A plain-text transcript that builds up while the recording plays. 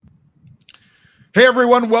Hey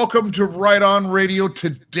everyone, welcome to Right On Radio.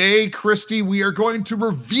 Today, Christy, we are going to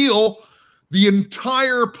reveal the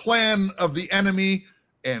entire plan of the enemy,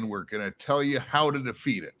 and we're going to tell you how to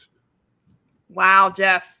defeat it. Wow,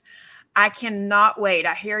 Jeff, I cannot wait.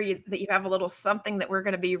 I hear that you have a little something that we're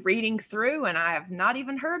going to be reading through, and I have not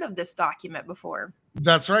even heard of this document before.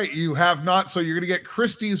 That's right, you have not. So you're going to get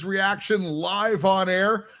Christy's reaction live on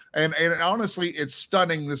air, and honestly, it's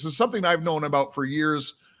stunning. This is something I've known about for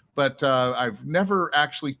years, but I've never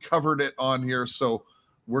actually covered it on here. So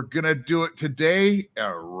we're going to do it today,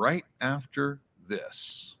 right after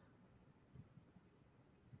this.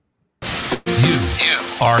 You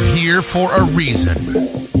are here for a reason.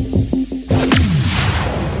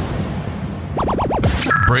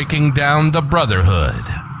 Breaking down the Brotherhood,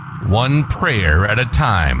 one prayer at a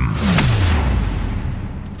time.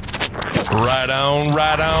 Right on,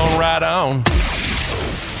 right on, right on.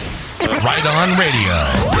 Right On Radio.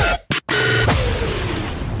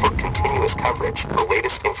 For continuous coverage, the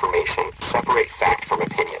latest information, separate fact from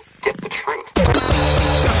opinion. Get the truth.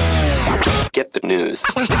 Get the news.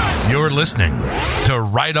 You're listening to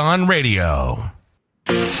Right On Radio.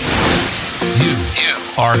 You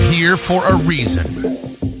are here for a reason.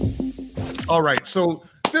 All right, so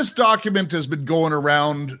this document has been going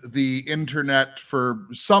around the internet for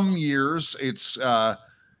some years. It's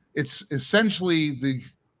essentially the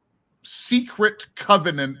secret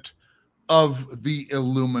covenant of the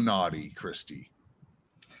Illuminati, Christy.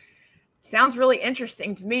 Sounds really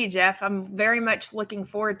interesting to me, Jeff. I'm very much looking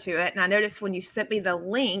forward to it. And I noticed when you sent me the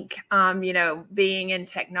link, being in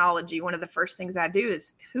technology, one of the first things I do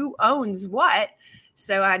is who owns what.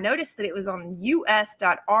 So I noticed that it was on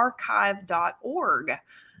us.archive.org.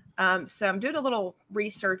 So I'm doing a little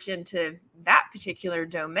research into that particular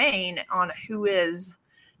domain on who is,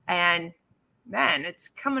 and man, it's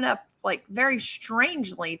coming up like very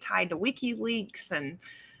strangely tied to WikiLeaks and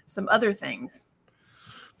some other things.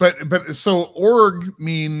 But so org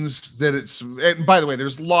means that it's, and by the way,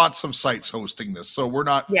 there's lots of sites hosting this. So we're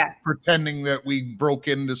not pretending that we broke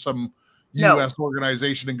into some US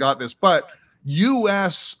organization and got this, but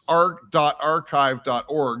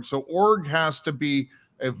us.archive.org. So org has to be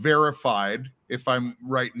a verified, if I'm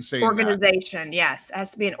right in saying organization. That. Yes, it has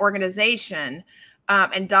to be an organization.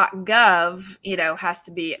 And .gov, has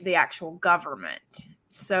to be the actual government.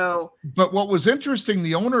 So, but what was interesting,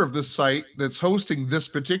 the owner of the site that's hosting this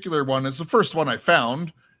particular one, it's the first one I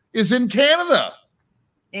found, is in Canada.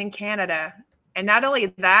 In Canada. And not only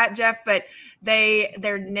that, Jeff, but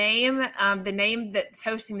their name, the name that's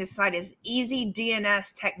hosting this site is Easy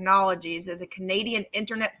DNS Technologies, is a Canadian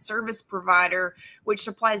internet service provider which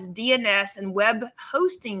supplies DNS and web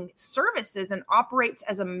hosting services and operates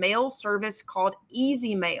as a mail service called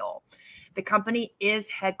Easy Mail. The company is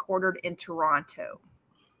headquartered in Toronto.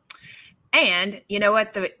 And you know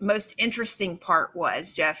what the most interesting part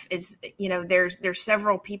was, Jeff, is, there's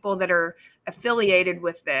several people that are affiliated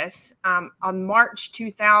with this. On March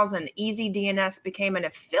 2000, Easy DNS became an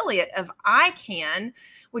affiliate of ICANN,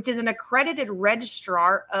 which is an accredited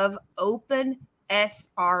registrar of Open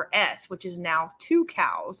SRS, which is now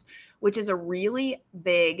Tucows, which is a really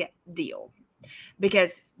big deal.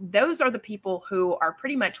 Because those are the people who are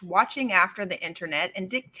pretty much watching after the internet and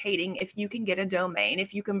dictating if you can get a domain,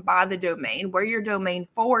 if you can buy the domain, where your domain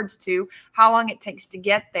forwards to, how long it takes to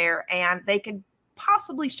get there, and they could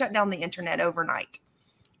possibly shut down the internet overnight.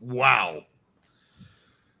 Wow.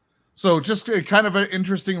 So just kind of an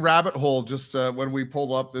interesting rabbit hole just when we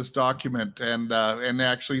pulled up this document. And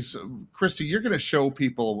actually, Christy, you're going to show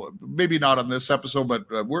people, maybe not on this episode, but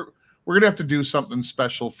we're going to have to do something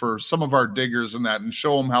special for some of our diggers and that, and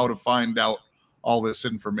show them how to find out all this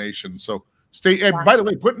information. So stay. And by the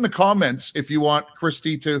way, put in the comments if you want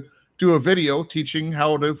Christy to do a video teaching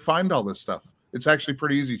how to find all this stuff. It's actually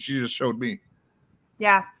pretty easy. She just showed me.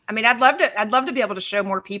 Yeah. I mean, I'd love to be able to show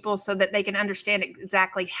more people so that they can understand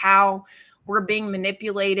exactly how we're being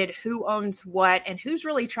manipulated, who owns what, and who's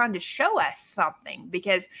really trying to show us something.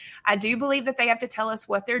 Because I do believe that they have to tell us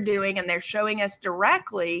what they're doing, and they're showing us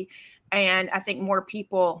directly. And I think more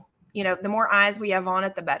people, the more eyes we have on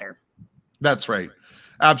it, the better. That's right.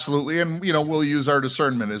 Absolutely. And, we'll use our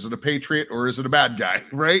discernment. Is it a patriot or is it a bad guy?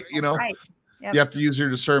 Right. Right. Yep. You have to use your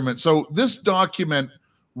discernment. So this document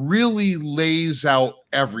really lays out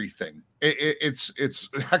everything. It's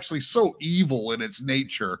actually so evil in its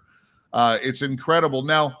nature. It's incredible.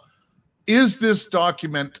 Now, is this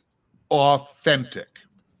document authentic?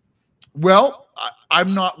 Well,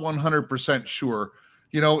 I'm not 100% sure.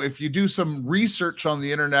 If you do some research on the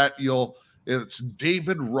internet, it's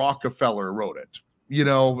David Rockefeller wrote it,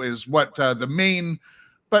 is what the main,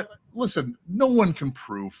 but listen, no one can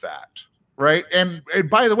prove that, right? And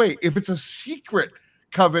by the way, if it's a secret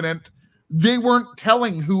covenant, they weren't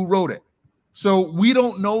telling who wrote it. So we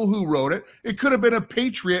don't know who wrote it. It could have been a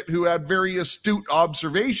patriot who had very astute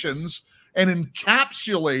observations and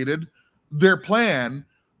encapsulated their plan.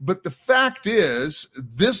 But the fact is,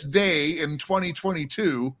 this day in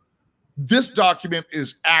 2022, this document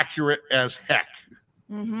is accurate as heck.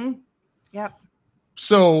 Mm-hmm. Yep.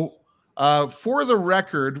 So for the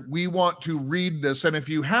record, we want to read this. And if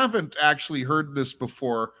you haven't actually heard this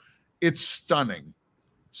before, it's stunning.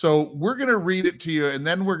 So we're going to read it to you, and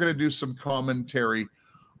then we're going to do some commentary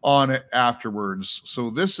on it afterwards. So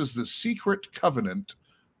this is the secret covenant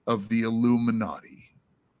of the Illuminati.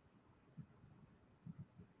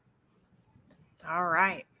 All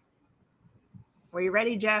right. Were you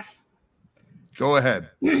ready, Jeff? Go ahead.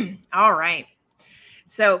 All right.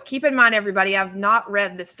 So keep in mind, everybody, I've not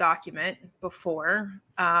read this document before.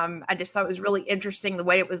 I just thought it was really interesting the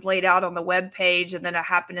way it was laid out on the webpage. And then I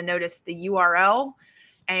happened to notice the URL,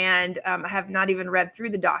 and I have not even read through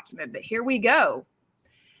the document. But here we go.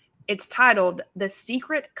 It's titled The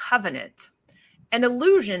Secret Covenant. An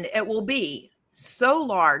illusion it will be, so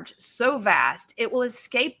large, so vast, it will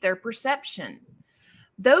escape their perception.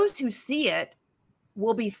 Those who see it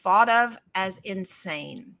will be thought of as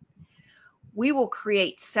insane. We will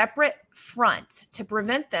create separate fronts to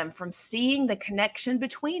prevent them from seeing the connection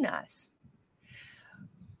between us.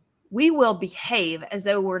 We will behave as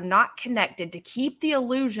though we're not connected to keep the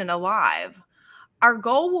illusion alive. Our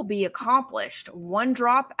goal will be accomplished one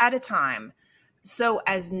drop at a time, so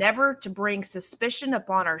as never to bring suspicion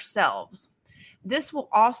upon ourselves. This will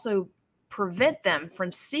also prevent them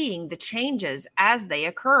from seeing the changes as they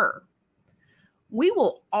occur. We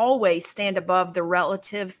will always stand above the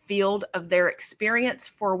relative field of their experience,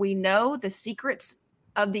 for we know the secrets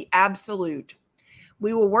of the absolute.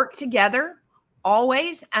 We will work together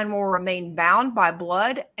always and will remain bound by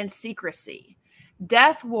blood and secrecy.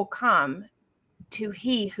 Death will come to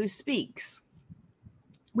he who speaks.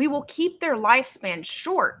 We will keep their lifespan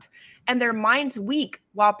short and their minds weak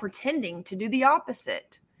while pretending to do the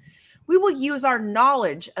opposite. We will use our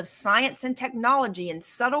knowledge of science and technology in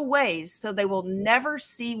subtle ways so they will never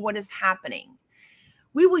see what is happening.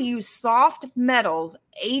 We will use soft metals,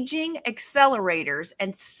 aging accelerators,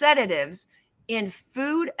 and sedatives in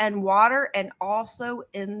food and water and also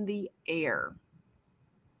in the air.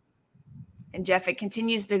 And Jeff, it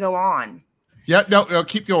continues to go on. Yeah, no,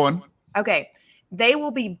 keep going. Okay. They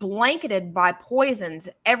will be blanketed by poisons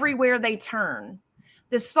everywhere they turn.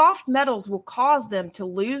 The soft metals will cause them to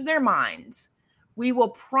lose their minds. We will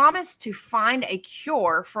promise to find a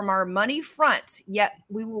cure from our money fronts, yet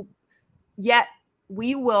we will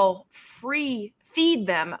feed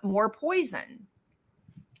them more poison.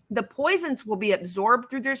 The poisons will be absorbed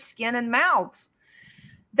through their skin and mouths.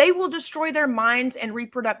 They will destroy their minds and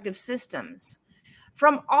reproductive systems.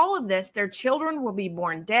 From all of this, their children will be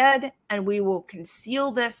born dead, and we will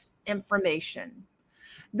conceal this information.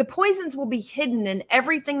 The poisons will be hidden in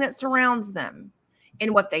everything that surrounds them,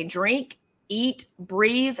 in what they drink, eat,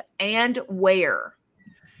 breathe, and wear.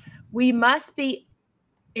 We must be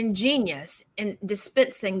ingenious in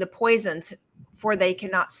dispensing the poisons, for they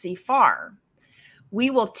cannot see far. We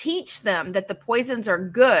will teach them that the poisons are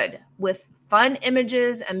good, with fun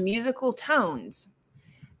images and musical tones.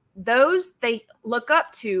 Those they look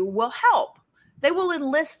up to will help. They will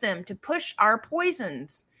enlist them to push our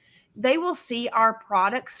poisons. They will see our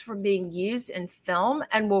products from being used in film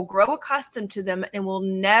and will grow accustomed to them and will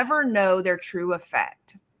never know their true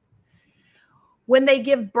effect. When they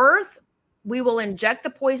give birth, we will inject the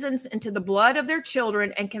poisons into the blood of their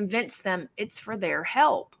children and convince them it's for their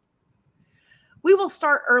help. We will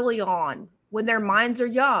start early on when their minds are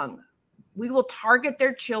young. We will target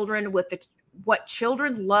their children with what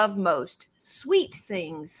children love most, sweet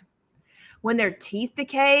things. When their teeth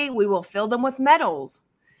decay, we will fill them with metals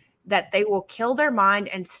that they will kill their mind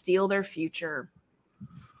and steal their future.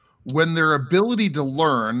 When their ability to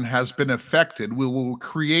learn has been affected, we will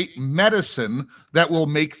create medicine that will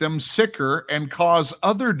make them sicker and cause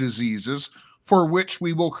other diseases, for which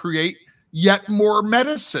we will create yet more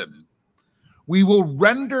medicine. We will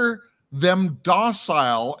render them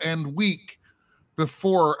docile and weak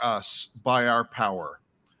before us by our power.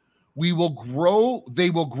 They will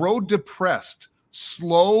grow depressed,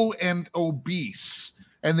 slow, and obese,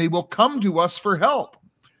 and they will come to us for help,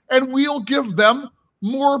 and we'll give them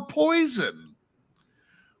more poison.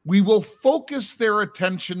 We will focus their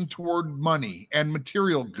attention toward money and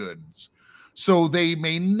material goods, so they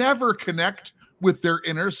may never connect with their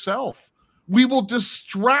inner self. We will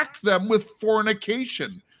distract them with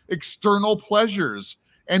fornication, external pleasures,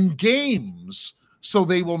 and games, so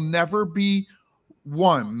they will never be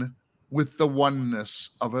one with the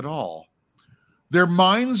oneness of it all. Their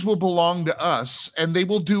minds will belong to us, and they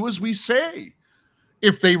will do as we say.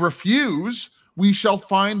 If they refuse, we shall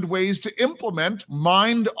find ways to implement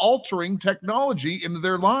mind-altering technology into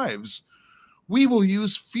their lives. We will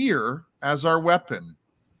use fear as our weapon.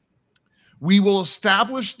 We will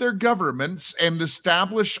establish their governments and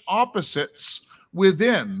establish opposites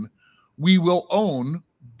within. We will own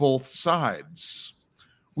both sides.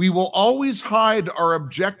 We will always hide our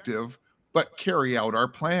objective, but carry out our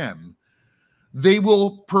plan. They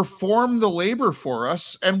will perform the labor for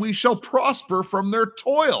us, and we shall prosper from their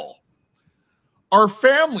toil. Our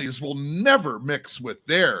families will never mix with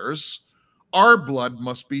theirs. Our blood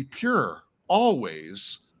must be pure,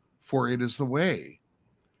 always, for it is the way.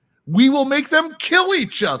 We will make them kill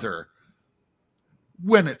each other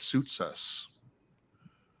when it suits us.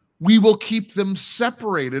 We will keep them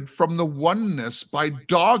separated from the oneness by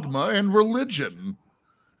dogma and religion.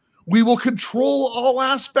 We will control all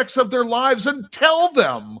aspects of their lives and tell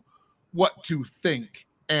them what to think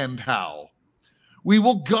and how. We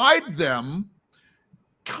will guide them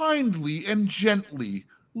kindly and gently,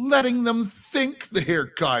 letting them think they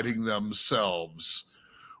are guiding themselves.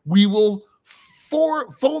 We will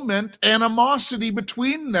foment animosity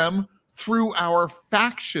between them through our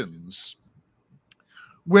factions.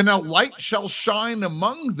 When a light shall shine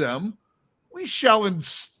among them, we shall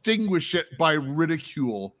extinguish it by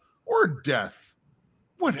ridicule or death,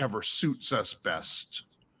 whatever suits us best.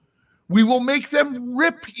 We will make them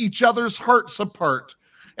rip each other's hearts apart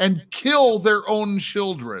and kill their own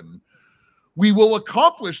children. We will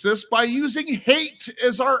accomplish this by using hate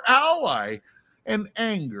as our ally and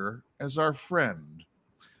anger as our friend.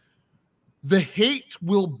 The hate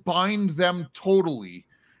will bind them totally,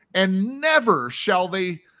 and never shall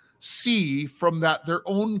they see from that their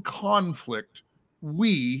own conflict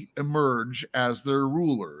we emerge as their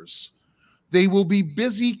rulers. They will be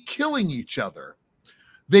busy killing each other.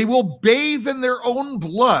 They will bathe in their own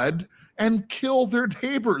blood and kill their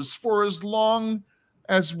neighbors for as long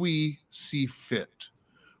as we see fit.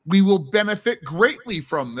 We will benefit greatly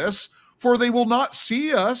from this, for they will not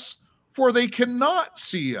see us, for they cannot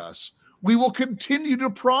see us. We will continue to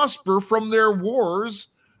prosper from their wars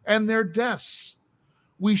and their deaths.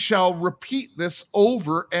 We shall repeat this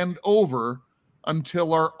over and over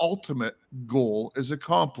until our ultimate goal is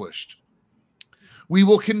accomplished. We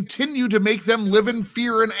will continue to make them live in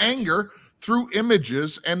fear and anger through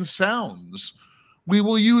images and sounds. We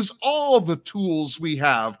will use all the tools we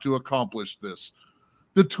have to accomplish this.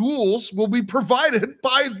 The tools will be provided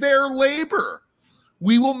by their labor.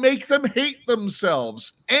 We will make them hate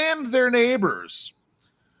themselves and their neighbors.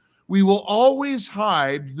 We will always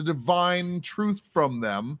hide the divine truth from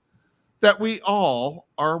them, that we all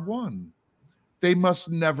are one. They must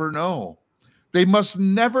never know. They must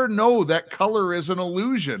never know that color is an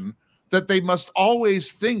illusion, that they must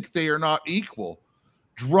always think they are not equal.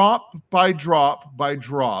 Drop by drop by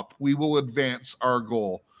drop, we will advance our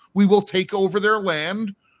goal. We will take over their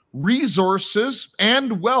land, resources,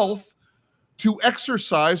 and wealth to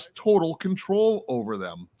exercise total control over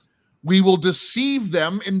them. We will deceive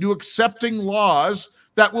them into accepting laws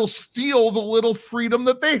that will steal the little freedom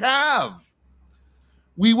that they have.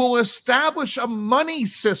 We will establish a money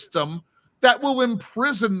system that will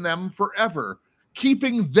imprison them forever,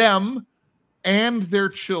 keeping them and their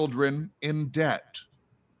children in debt.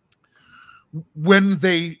 When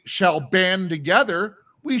they shall band together,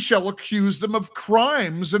 we shall accuse them of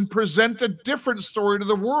crimes and present a different story to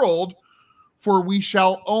the world, for we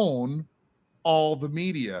shall own all the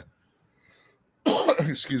media.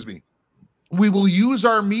 Excuse me. We will use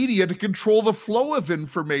our media to control the flow of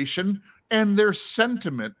information and their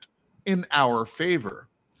sentiment in our favor.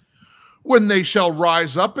 When they shall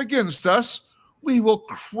rise up against us, we will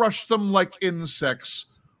crush them like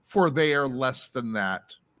insects, for they are less than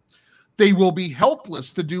that. They will be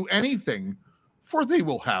helpless to do anything, for they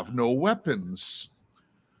will have no weapons.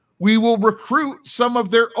 We will recruit some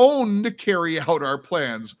of their own to carry out our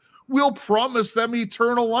plans. We'll promise them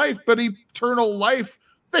eternal life, but eternal life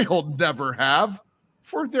they'll never have,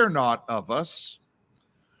 for they're not of us.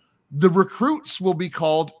 The recruits will be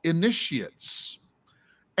called initiates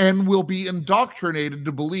and will be indoctrinated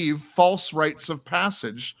to believe false rites of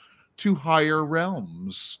passage to higher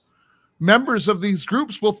realms. Members of these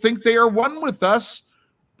groups will think they are one with us,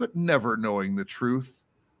 but never knowing the truth.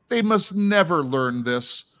 They must never learn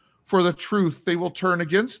this. For the truth, they will turn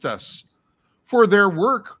against us. For their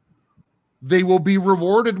work, they will be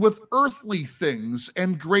rewarded with earthly things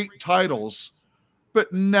and great titles.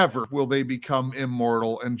 but never will they become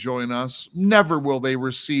immortal and join us. Never will they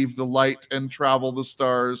receive the light and travel the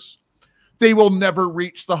stars. They will never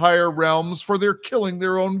reach the higher realms, for their killing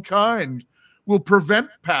their own kind will prevent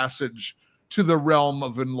passage to the realm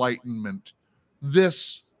of enlightenment.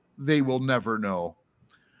 This they will never know.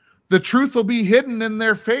 The truth will be hidden in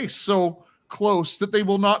their face, so close that they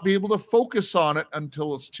will not be able to focus on it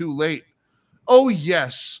until it's too late. Oh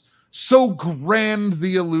yes, so grand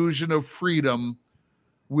the illusion of freedom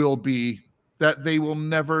will be that they will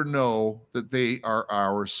never know that they are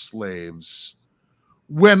our slaves.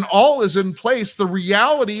 When all is in place, the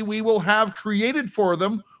reality we will have created for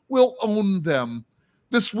them will own them.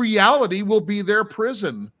 This reality will be their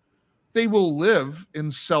prison. They will live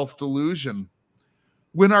in self-delusion.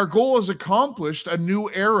 When our goal is accomplished, a new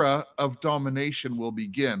era of domination will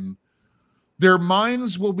begin. Their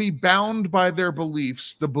minds will be bound by their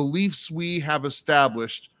beliefs, the beliefs we have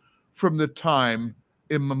established from the time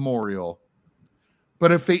immemorial.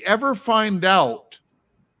 But if they ever find out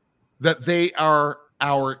that they are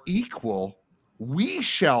our equal, we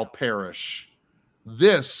shall perish.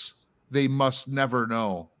 This they must never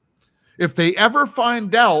know. If they ever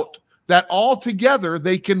find out that altogether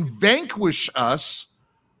they can vanquish us,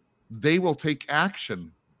 they will take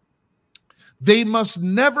action. They must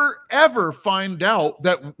never, ever find out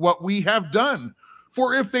that what we have done.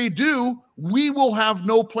 For if they do, we will have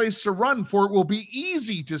no place to run, for it will be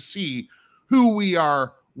easy to see who we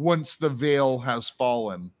are once the veil has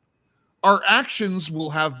fallen. Our actions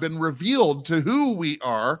will have been revealed to who we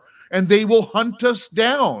are, and they will hunt us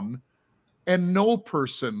down, and no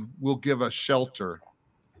person will give us shelter.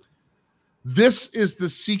 This is the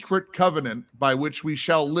secret covenant by which we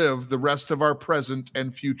shall live the rest of our present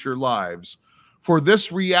and future lives. For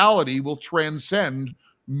this reality will transcend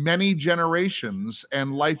many generations and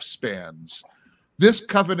lifespans. This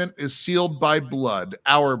covenant is sealed by blood,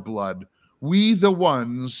 our blood, we the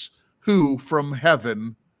ones who from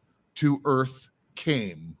heaven to earth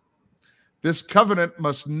came. This covenant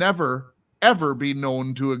must never, ever be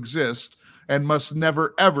known to exist and must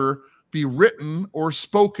never, ever be written or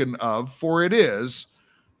spoken of, for it is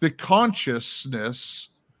the consciousness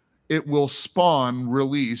it will spawn,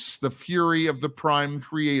 release the fury of the prime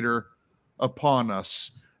creator upon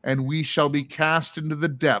us, and we shall be cast into the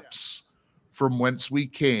depths from whence we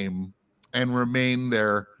came and remain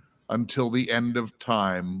there until the end of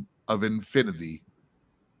time of infinity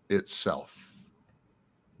itself.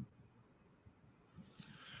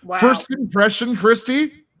 Wow. First impression,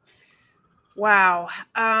 Christy? Wow.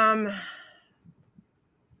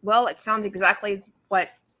 Well, it sounds exactly what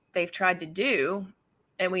they've tried to do,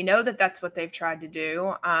 and we know that that's what they've tried to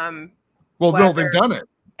do. No, they've done it.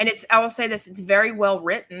 And I will say this, it's very well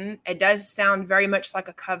written. It does sound very much like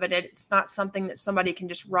a covenant. It's not something that somebody can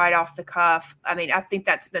just write off the cuff. I mean, I think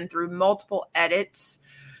that's been through multiple edits.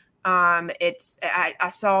 I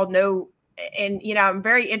saw no, and I'm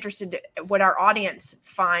very interested in what our audience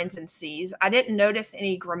finds and sees. I didn't notice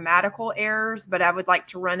any grammatical errors, but I would like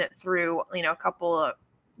to run it through, a couple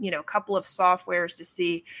of softwares to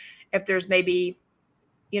see if there's maybe,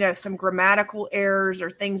 some grammatical errors or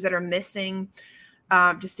things that are missing,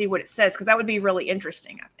 to see what it says, because that would be really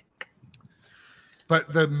interesting, I think.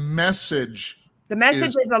 But the message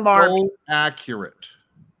is alarming. So accurate.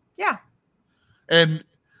 Yeah. And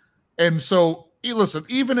so, listen,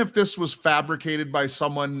 even if this was fabricated by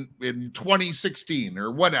someone in 2016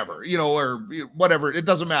 or whatever, or whatever, it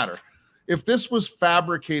doesn't matter. If this was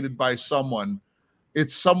fabricated by someone,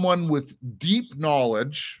 it's someone with deep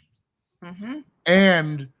knowledge,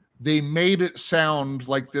 and they made it sound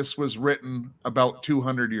like this was written about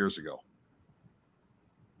 200 years ago.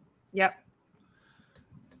 Yep.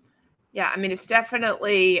 Yeah, I mean, it's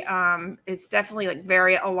definitely like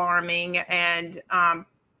very alarming, and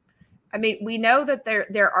I mean, we know that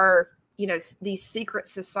there are these secret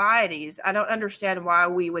societies. I don't understand why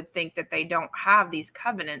we would think that they don't have these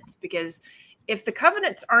covenants, because if the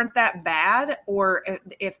covenants aren't that bad, or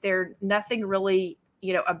if they're nothing really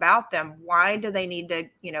about them, why do they need to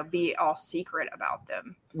be all secret about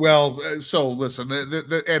them? Well, so listen,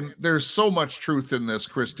 and there's so much truth in this,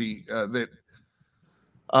 Christy, that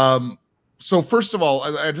so first of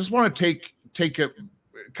all, I just want to take a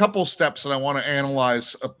couple steps, and I want to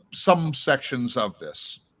analyze some sections of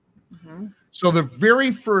this. So the very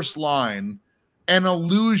first line, an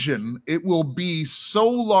illusion, it will be so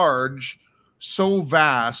large, so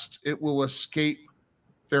vast, it will escape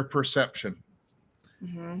their perception.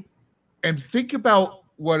 And think about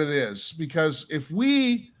what it is, because if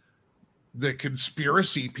we, the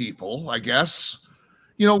conspiracy people, I guess,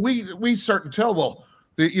 we start to tell, well,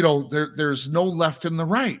 there's no left and the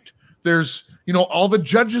right. There's, all the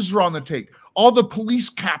judges are on the take. All the police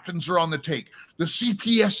captains are on the take. The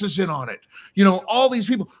CPS is in on it. All these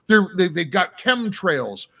people, they've got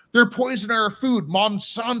chemtrails. They're poisoning our food.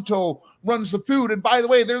 Monsanto runs the food. And by the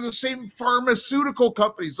way, they're the same pharmaceutical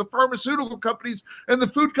companies. The pharmaceutical companies and the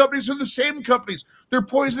food companies are the same companies. They're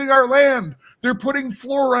poisoning our land. They're putting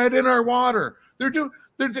fluoride in our water.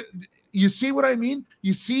 You see what I mean?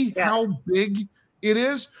 You see Yes. how big it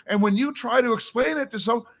is? And when you try to explain it to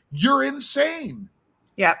someone, you're insane.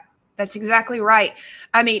 Yep. That's exactly right.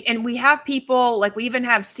 I mean, and we have people, like we even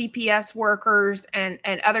have CPS workers and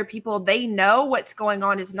other people, they know what's going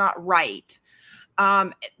on is not right.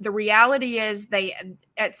 The reality is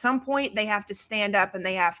at some point they have to stand up and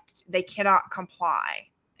they cannot comply.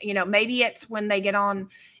 Maybe it's when they get on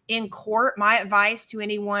in court. My advice to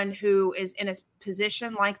anyone who is in a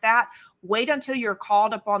position like that, wait until you're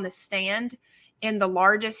called up on the stand in the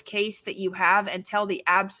largest case that you have and tell the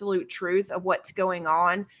absolute truth of what's going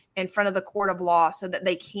on in front of the court of law so that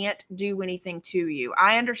they can't do anything to you.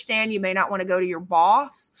 I understand you may not want to go to your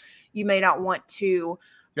boss. You may not want to.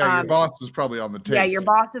 Yeah, your boss is probably on the take. Yeah, your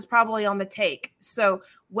boss is probably on the take. So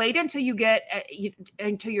wait until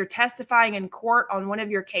until you're testifying in court on one of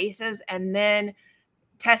your cases and then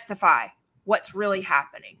testify what's really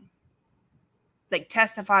happening. Like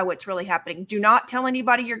testify what's really happening. Do not tell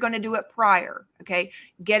anybody you're going to do it prior. Okay.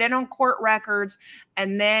 Get it on court records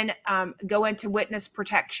and then go into witness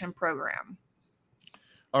protection program.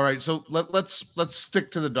 All right. So let's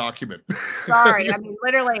stick to the document. Sorry. I mean,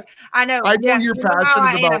 literally, I know. I know Jeff, you're you know how passionate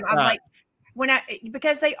I about am. that. I'm like,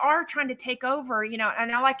 because they are trying to take over, and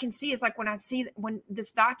all I can see is like when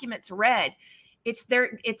this document's read, it's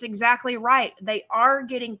exactly right. They are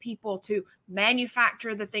getting people to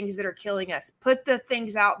manufacture the things that are killing us, put the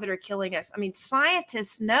things out that are killing us. I mean,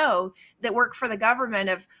 scientists know that work for the government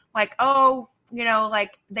of like,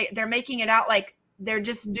 like they're making it out like they're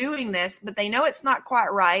just doing this, but they know it's not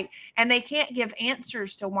quite right. And they can't give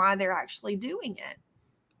answers to why they're actually doing it.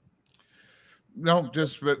 No,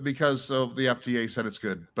 just because of the FDA said it's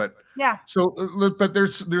good, but yeah. So, but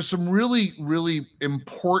there's some really, really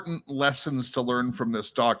important lessons to learn from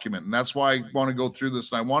this document, and that's why I want to go through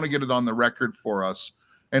this, and I want to get it on the record for us,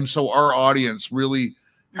 and so our audience really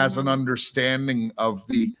has an understanding of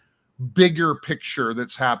the bigger picture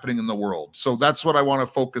that's happening in the world. So that's what I want to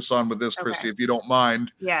focus on with this, Christy, if you don't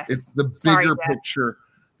mind. Yes, it's the bigger picture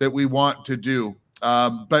that we want to do,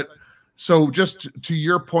 but. So just to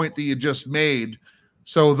your point that you just made,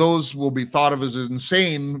 so those will be thought of as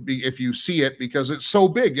insane if you see it because it's so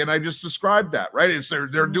big. And I just described that, right? It's they're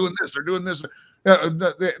doing this, they're doing this.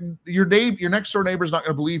 Your next door neighbor is not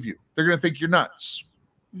going to believe you. They're going to think you're nuts.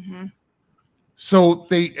 Mm-hmm. So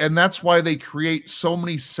and that's why they create so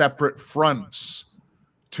many separate fronts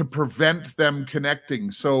to prevent them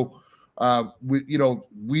connecting. So we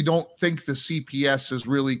don't think the CPS is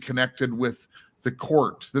really connected with the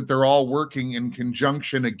court, that they're all working in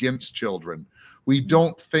conjunction against children. We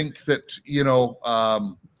don't think that,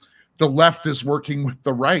 the left is working with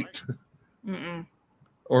the right. Mm-mm.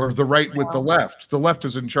 Or the right with the left. The left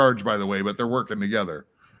is in charge, by the way, but they're working together.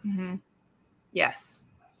 Mm-hmm. Yes.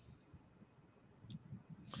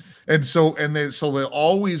 And so they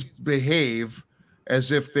always behave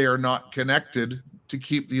as if they are not connected to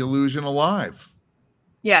keep the illusion alive.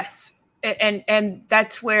 Yes. And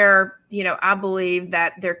that's where, I believe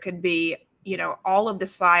that there could be, all of the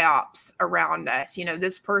psyops around us,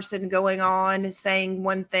 this person going on saying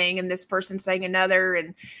one thing and this person saying another.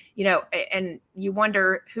 And, and you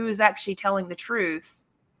wonder who's actually telling the truth.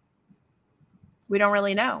 We don't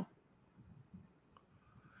really know.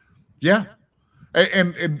 Yeah.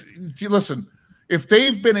 And listen, if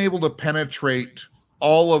they've been able to penetrate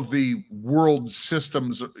all of the world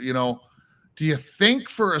systems, do you think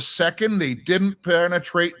for a second they didn't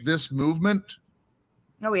penetrate this movement?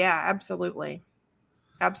 Oh, yeah, absolutely.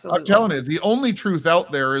 Absolutely. I'm telling you, the only truth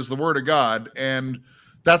out there is the word of God. And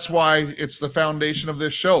that's why it's the foundation of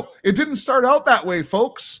this show. It didn't start out that way,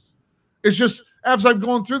 folks. It's just, as I'm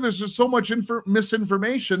going through this, there's so much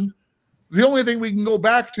misinformation. The only thing we can go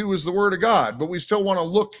back to is the word of God, but we still want to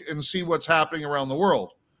look and see what's happening around the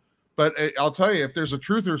world. But I'll tell you, if there's a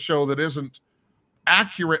truther show that isn't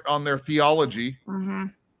accurate on their theology,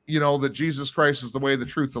 that Jesus Christ is the way, the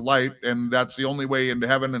truth, the light, and that's the only way into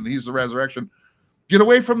heaven, and he's the resurrection, get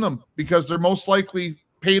away from them, because they're most likely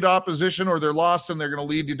paid opposition, or they're lost and they're going to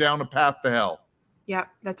lead you down a path to hell. Yeah,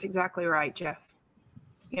 that's exactly right, Jeff.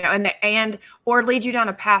 Or lead you down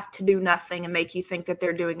a path to do nothing and make you think that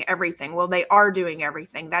they're doing everything. Well, they are doing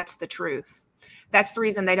everything. That's the truth. That's the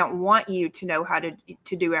reason they don't want you to know how to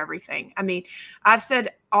do everything. I mean, I've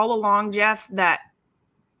said all along, Jeff, that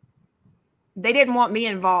they didn't want me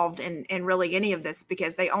involved in really any of this,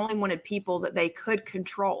 because they only wanted people that they could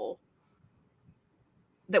control,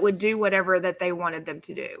 that would do whatever that they wanted them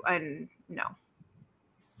to do. And no.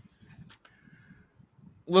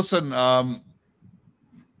 Listen,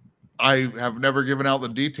 I have never given out the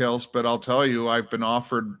details, but I'll tell you, I've been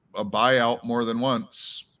offered a buyout more than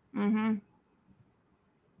once. Mm-hmm.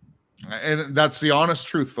 And that's the honest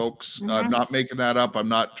truth, folks. Mm-hmm. I'm not making that up. I'm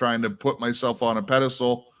not trying to put myself on a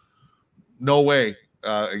pedestal. No way.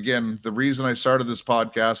 Again, the reason I started this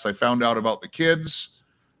podcast, I found out about the kids,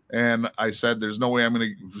 and I said, there's no way I'm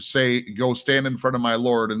going to go stand in front of my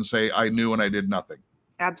Lord and say, I knew and I did nothing.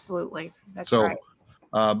 Absolutely. That's so, right.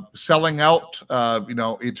 Selling out,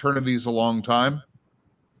 eternity is a long time.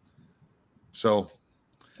 So,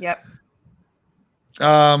 yep.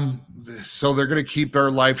 So they're going to keep their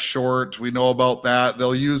life short. We know about that.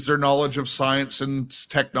 They'll use their knowledge of science and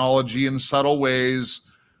technology in subtle ways.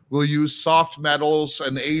 We'll use soft metals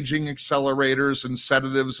and aging accelerators and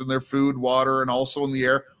sedatives in their food, water, and also in the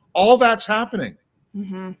air. All that's happening.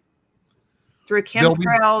 Mm-hmm. Through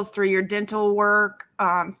chemtrails, through your dental work,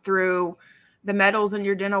 through the metals in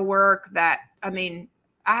your dental work. I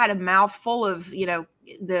had a mouth full of,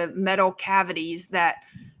 the metal cavities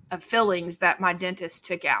fillings that my dentist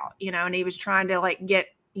took out, and he was trying to get,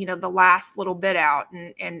 the last little bit out.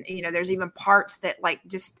 And there's even parts that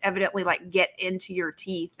just evidently get into your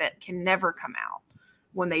teeth that can never come out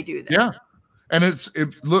when they do this. Yeah. And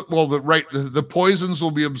the poisons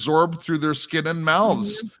will be absorbed through their skin and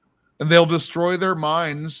mouths, mm-hmm. and they'll destroy their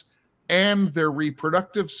minds and their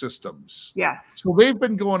reproductive systems. Yes. So they've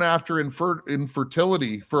been going after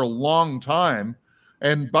infertility for a long time.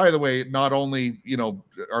 And by the way, not only,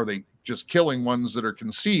 are they just killing ones that are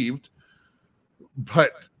conceived,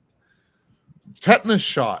 but tetanus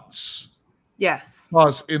shots, yes,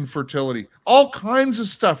 cause infertility. All kinds of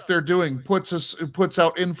stuff they're doing puts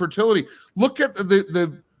out infertility. Look at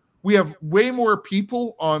we have way more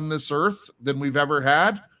people on this earth than we've ever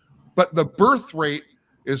had, but the birth rate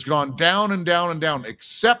has gone down and down and down,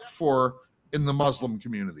 except for in the Muslim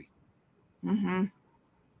community. Mm-hmm.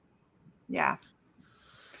 Yeah.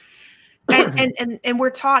 And we're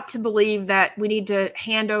taught to believe that we need to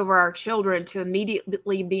hand over our children to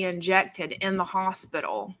immediately be injected in the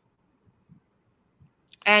hospital.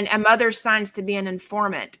 And a mother signs to be an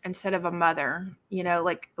informant instead of a mother.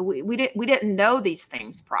 We didn't know these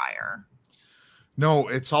things prior. No,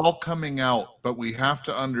 it's all coming out, but we have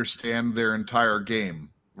to understand their entire game,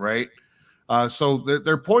 right? So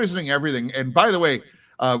they're poisoning everything. And by the way,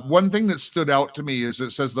 one thing that stood out to me is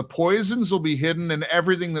it says the poisons will be hidden in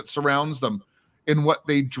everything that surrounds them, in what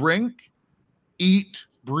they drink, eat,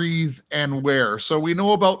 breathe, and wear. So we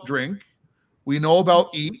know about drink. We know about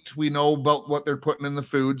eat. We know about what they're putting in the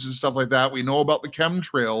foods and stuff like that. We know about the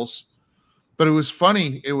chemtrails. But it was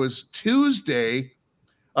funny. It was Tuesday.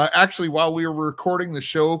 Actually, while we were recording the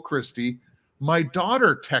show, Christy, my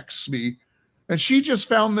daughter texts me, and she just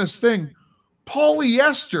found this thing.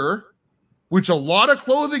 Polyester, which a lot of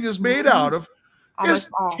clothing is made out of, is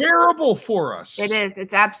terrible for us. It is.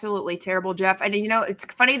 It's absolutely terrible, Jeff. And, it's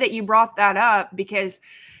funny that you brought that up, because,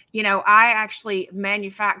 I actually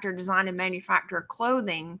design and manufacture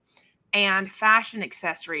clothing and fashion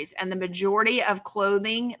accessories. And the majority of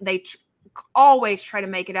clothing, they always try to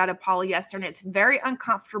make it out of polyester, and it's very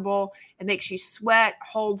uncomfortable. It makes you sweat,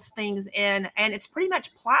 holds things in, and it's pretty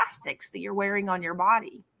much plastics that you're wearing on your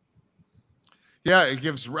body. Yeah,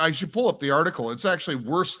 I should pull up the article. It's actually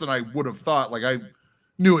worse than I would have thought. I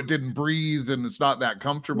knew it didn't breathe and it's not that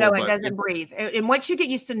comfortable. No, it doesn't breathe. And once you get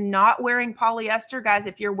used to not wearing polyester, guys,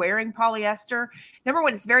 if you're wearing polyester, number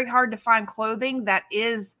one, it's very hard to find clothing that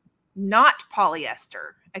is not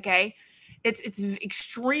polyester. Okay. It's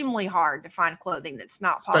extremely hard to find clothing that's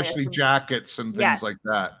not polyester. Especially jackets and things like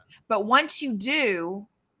that. But once you do,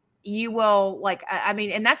 you will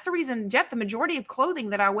and that's the reason, Jeff, the majority of clothing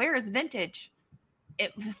that I wear is vintage.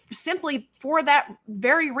 Simply for that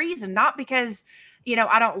very reason, not because,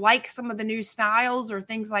 I don't like some of the new styles or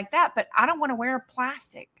things like that, but I don't want to wear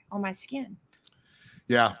plastic on my skin.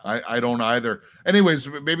 Yeah, I don't either. Anyways,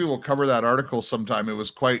 maybe we'll cover that article sometime. It was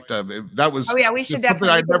quite, that was. Oh yeah, we should definitely.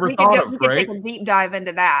 I'd never thought of, right? Take a deep dive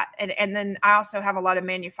into that. And then I also have a lot of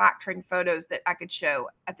manufacturing photos that I could show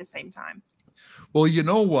at the same time. Well, you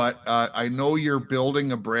know what? I know you're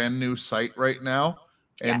building a brand new site right now.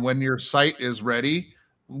 And when your site is ready,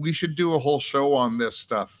 we should do a whole show on this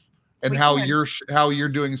stuff and how you're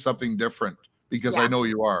doing something different, because I know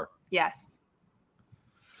you are. Yes.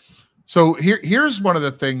 So here's one of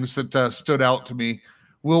the things that stood out to me.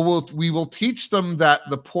 We will teach them that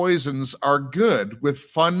the poisons are good with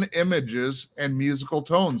fun images and musical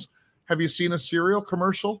tones. Have you seen a cereal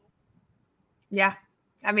commercial? Yeah.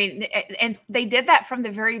 I mean, and they did that from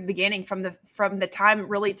the very beginning, from the time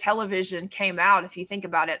really television came out. If you think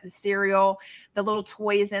about it, the cereal, the little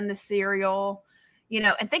toys in the cereal,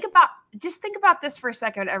 and think about this for a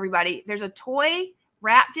second, everybody. There's a toy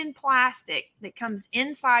wrapped in plastic that comes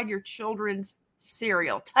inside your children's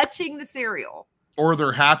cereal, touching the cereal. Or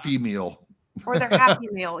their Happy Meal.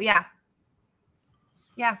 Yeah.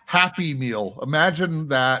 Yeah. Happy Meal. Imagine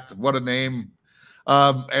that. What a name.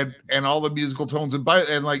 And all the musical tones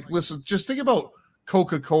and like, listen, just think about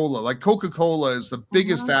Coca-Cola. Like Coca-Cola is the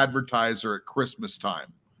biggest advertiser at Christmas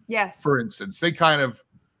time. Yes. For instance, they kind of,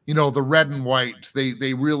 the red and white,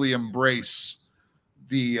 they really embrace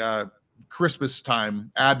the Christmas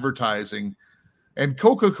time advertising. And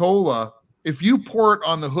Coca-Cola, if you pour it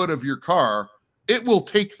on the hood of your car, it will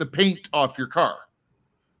take the paint off your car.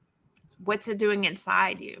 What's it doing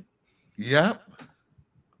inside you? Yep.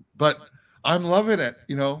 But I'm loving it.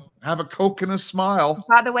 Have a Coke and a smile.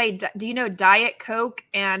 By the way, do you know Diet Coke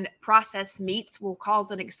and processed meats will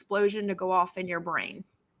cause an explosion to go off in your brain?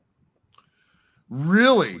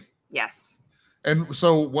 Really? Yes. And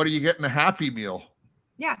so what do you get in a Happy Meal?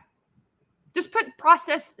 Yeah. Just put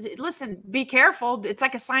processed. Listen, be careful. It's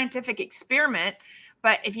like a scientific experiment.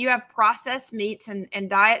 But if you have processed meats and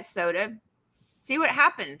diet soda, see what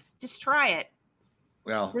happens. Just try it.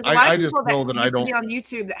 Well, I just know that I don't be on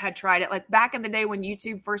YouTube that had tried it. Like back in the day when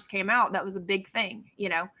YouTube first came out, that was a big thing,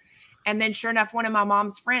 And then sure enough, one of my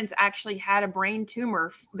mom's friends actually had a brain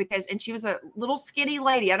tumor and she was a little skinny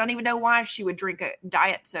lady. I don't even know why she would drink a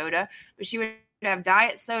diet soda, but she would have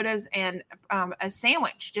diet sodas and a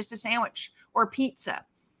sandwich or pizza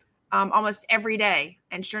almost every day.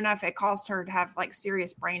 And sure enough, it caused her to have like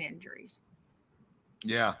serious brain injuries.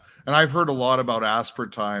 Yeah. And I've heard a lot about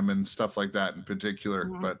aspartame and stuff like that in particular,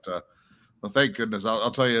 but well, thank goodness. I'll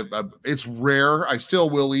tell you, it's rare. I still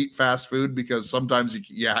will eat fast food because sometimes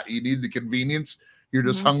you need the convenience. You're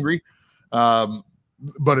just hungry.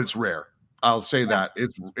 But it's rare. I'll say that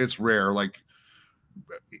it's rare. Like,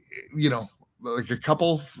 like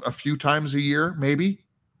a few times a year, maybe.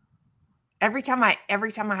 Every time I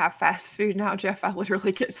have fast food now, Jeff, I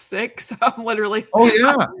literally get sick. So I'm literally. Oh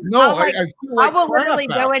yeah, no, I will literally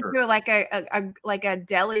go into like a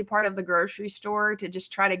deli part of the grocery store to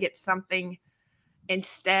just try to get something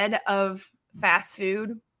instead of fast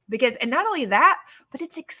food and not only that, but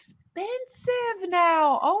it's expensive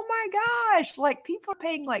now. Oh my gosh, like people are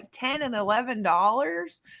paying like $10 and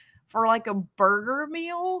 $11 for like a burger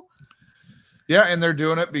meal. Yeah, and they're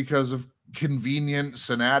doing it because of convenience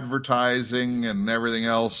and advertising and everything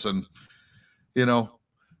else, and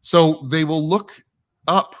so they will look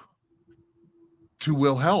up to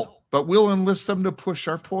Will Help, but we'll enlist them to push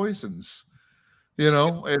our poisons.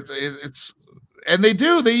 It's and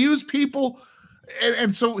they use people,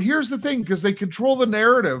 and so here's the thing, because they control the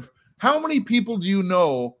narrative. How many people do you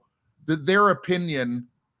know that their opinion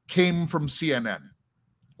came from CNN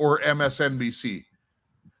or MSNBC?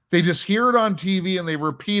 They just hear it on TV and they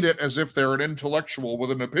repeat it as if they're an intellectual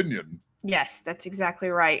with an opinion. Yes, that's exactly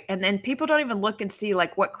right. And then people don't even look and see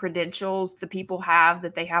like what credentials the people have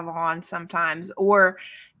that they have on sometimes, or,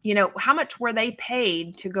 how much were they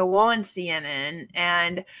paid to go on CNN,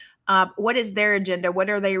 and what is their agenda? What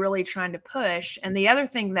are they really trying to push? And the other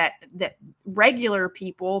thing that regular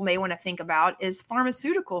people may want to think about is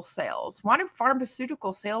pharmaceutical sales. Why do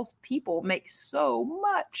pharmaceutical sales people make so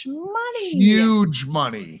much money? Huge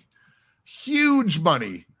money.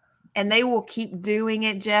 And they will keep doing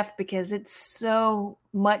it, Jeff, because it's so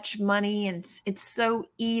much money and it's so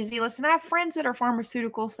easy. Listen, I have friends that are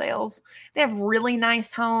pharmaceutical sales. They have really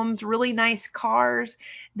nice homes, really nice cars.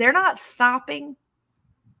 They're not stopping.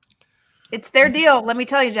 It's their deal. Let me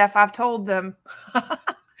tell you, Jeff, I've told them.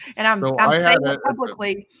 And I'm saying it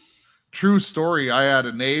publicly. True story. I had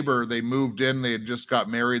a neighbor. They moved in. They had just got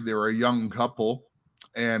married. They were a young couple.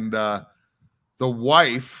 And the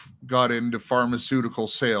wife got into pharmaceutical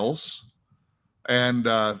sales. And,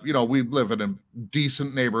 we live in a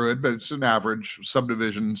decent neighborhood, but it's an average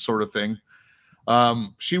subdivision sort of thing.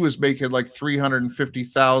 She was making like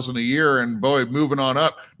 $350,000 a year, and boy, moving on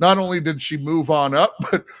up. Not only did she move on up,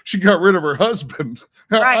 but she got rid of her husband.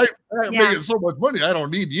 Right. I'm making so much money. I don't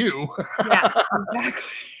need you. Yeah,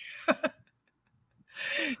 exactly.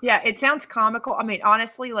 Yeah, it sounds comical. I mean,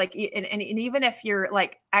 honestly, like, and even if you're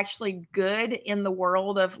like actually good in the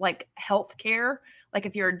world of like healthcare, like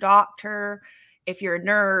if you're a doctor, if you're a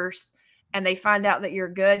nurse, and they find out that you're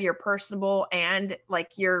good, you're personable, and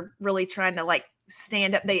like you're really trying to like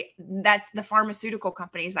stand up, that's the pharmaceutical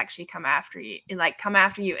companies actually come after you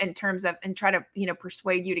in terms of, and try to,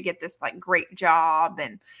 persuade you to get this like great job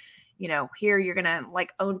and, here you're going to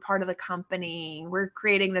like own part of the company. We're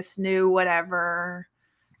creating this new whatever.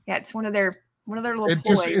 Yeah. It's one of their little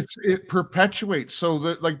ploys. It perpetuates. So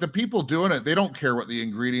that like the people doing it, they don't care what the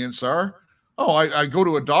ingredients are. Oh, I go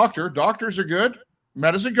to a doctor. Doctors are good.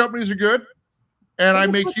 Medicine companies are good. And I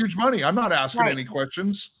make huge money. I'm not asking any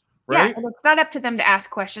questions. Right. Yeah, and it's not up to them to ask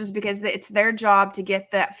questions because it's their job to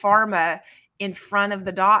get that pharma in front of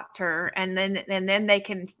the doctor, and then they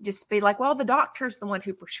can just be like, well, the doctor's the one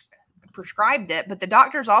who prescribed it, but the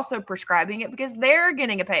doctor's also prescribing it because they're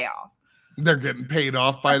getting a payoff. They're getting paid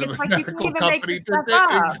off by the medical company.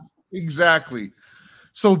 Exactly.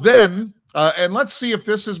 So then, and let's see if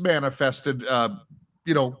this is manifested. A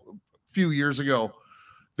few years ago,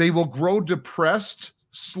 they will grow depressed,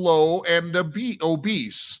 slow, and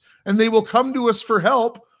obese, and they will come to us for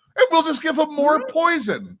help, and we'll just give them more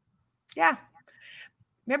poison. Yeah.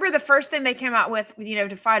 Remember the first thing they came out with,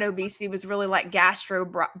 to fight obesity was really like gastro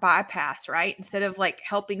bypass, right? Instead of like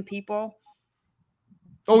helping people.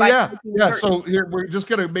 Oh, yeah. Yeah. So here we're just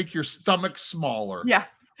going to make your stomach smaller. Yeah.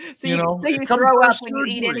 So you throw up when you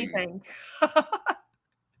eat anything.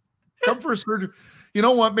 Come for a surgery. You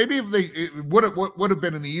know what? Maybe if what would have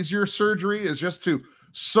been an easier surgery is just to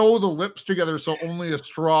sew the lips together so only a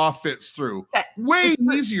straw fits through. Way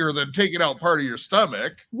easier than taking out part of your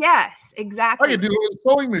stomach. Yes, exactly. I can do it with a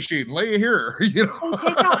sewing machine. Lay it here. They take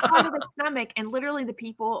out part of the stomach, and literally the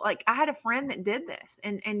people, like I had a friend that did this,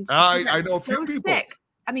 and I know a few people. Sick.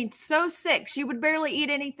 I mean, so sick. She would barely eat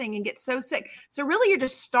anything and get so sick. So really, you're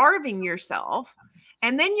just starving yourself,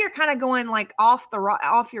 and then you're kind of going like off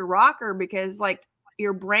your rocker because like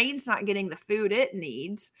your brain's not getting the food it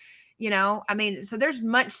needs. So there's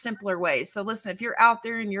much simpler ways. So listen, if you're out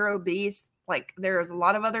there and you're obese, like there's a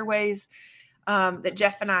lot of other ways that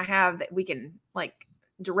Jeff and I have that we can like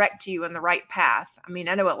direct you in the right path. I mean,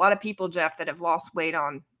 I know a lot of people, Jeff, that have lost weight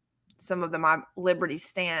on some of the My Liberty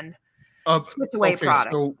Stand switch away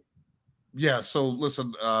products. So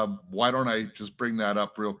listen, why don't I just bring that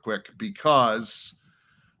up real quick? Because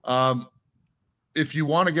if you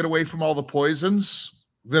want to get away from all the poisons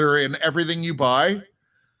that are in everything you buy,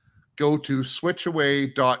 go to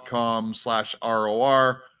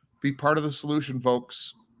switchaway.com/ROR. Be part of the solution,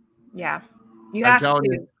 folks. Yeah. You have to.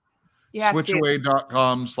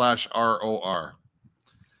 Switchaway.com/ROR.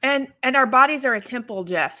 And our bodies are a temple,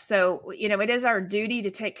 Jeff. So, it is our duty to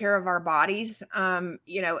take care of our bodies. And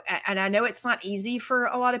I know it's not easy for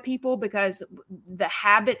a lot of people because the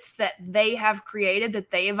habits that they have created, that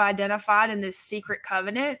they have identified in this secret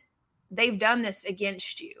covenant, they've done this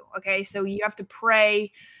against you. Okay. So you have to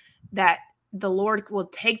pray that the Lord will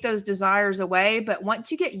take those desires away. But once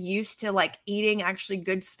you get used to like eating actually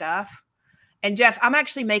good stuff, and Jeff, I'm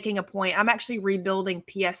actually making a point. I'm actually rebuilding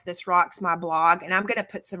PS This Rocks, my blog, and I'm going to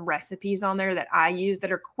put some recipes on there that I use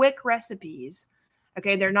that are quick recipes.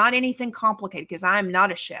 Okay. They're not anything complicated because I'm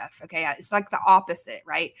not a chef. Okay. It's like the opposite,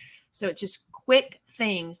 right? So it's just quick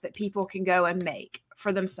things that people can go and make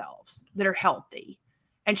for themselves that are healthy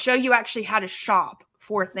and show you actually how to shop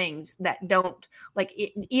for things that don't like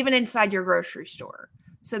even inside your grocery store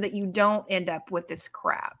so that you don't end up with this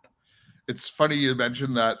crap. It's funny you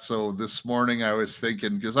mentioned that. So this morning I was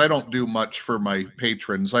thinking, because I don't do much for my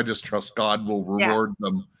patrons. I just trust God will reward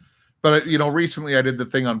them. But, recently I did the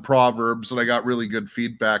thing on Proverbs and I got really good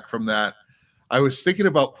feedback from that. I was thinking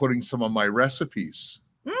about putting some of my recipes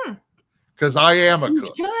because I am a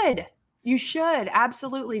cook. You should.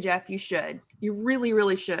 Absolutely, Jeff. You should. You really,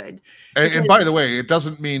 really should. And by the way, it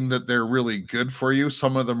doesn't mean that they're really good for you.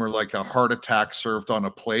 Some of them are like a heart attack served on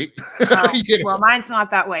a plate. Well, mine's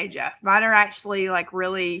not that way, Jeff. Mine are actually like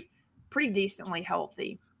really pretty decently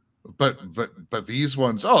healthy. But these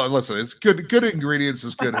ones, listen, it's good. Good ingredients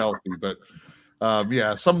is good healthy, but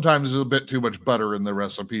sometimes there's a bit too much butter in the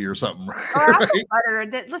recipe or something. Right? Butter.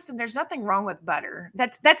 Listen, there's nothing wrong with butter.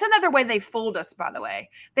 That's another way they fooled us. By the way,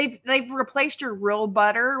 they've replaced your real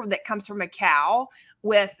butter that comes from a cow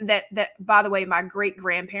with that. By the way, my great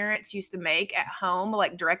grandparents used to make at home,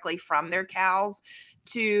 like directly from their cows,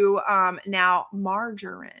 to now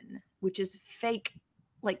margarine, which is fake.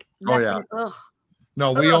 Like ugh.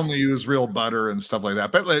 No, we only use real butter and stuff like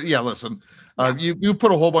that. But listen. You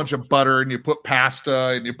put a whole bunch of butter and you put pasta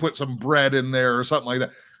and you put some bread in there or something like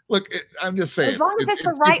that. Look, I'm just saying. As long as it's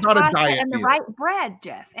the right pasta and the right bread,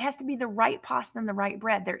 Jeff. It has to be the right pasta and the right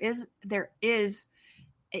bread. There is.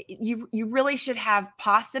 You really should have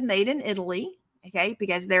pasta made in Italy, okay?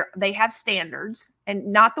 Because they have standards,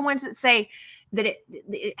 and not the ones that say that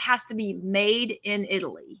it has to be made in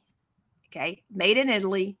Italy, okay? Made in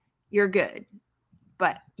Italy, you're good.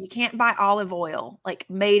 But you can't buy olive oil like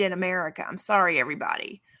made in America. I'm sorry,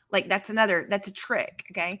 everybody. Like that's a trick.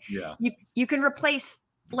 Okay. Yeah. You can replace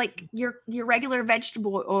like your regular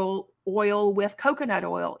vegetable oil with coconut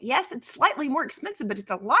oil. Yes, it's slightly more expensive, but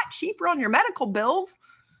it's a lot cheaper on your medical bills.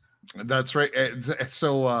 That's right.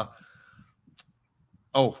 So,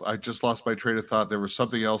 I just lost my train of thought. There was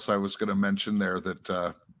something else I was going to mention there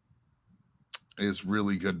that is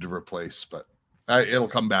really good to replace, but it'll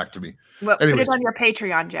come back to me. Well, anyways, put it on your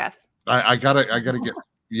Patreon, Jeff. I gotta get.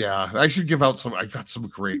 Yeah, I should give out some. I've got some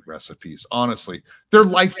great recipes. Honestly, they're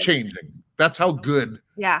life changing. That's how good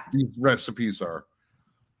these recipes are.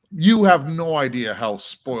 You have no idea how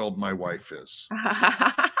spoiled my wife is.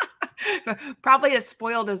 Probably as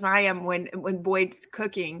spoiled as I am when Boyd's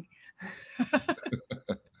cooking.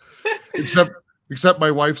 Except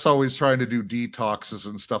my wife's always trying to do detoxes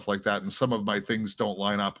and stuff like that, and some of my things don't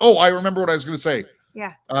line up. Oh, I remember what I was going to say.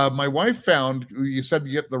 Yeah. My wife found, you said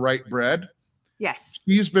you get the right bread. Yes.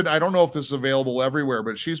 I don't know if this is available everywhere,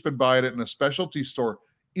 but she's been buying it in a specialty store.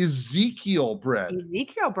 Ezekiel bread.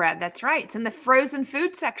 That's right. It's in the frozen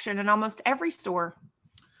food section in almost every store.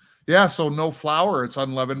 Yeah, so no flour. It's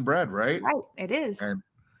unleavened bread, right? Right, it is.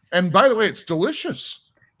 And by the way, it's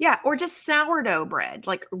delicious. Yeah, or just sourdough bread,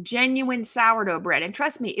 like genuine sourdough bread. And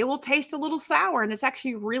trust me, it will taste a little sour, and it's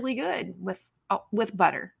actually really good with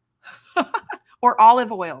butter or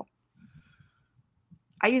olive oil.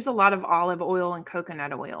 I use a lot of olive oil and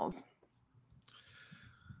coconut oils.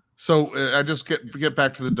 So I just get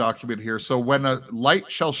back to the document here. So when a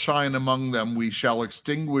light shall shine among them, we shall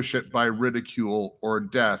extinguish it by ridicule or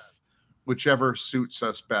death, whichever suits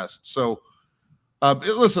us best. So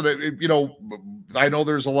listen, I know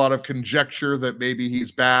there's a lot of conjecture that maybe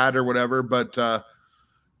he's bad or whatever, but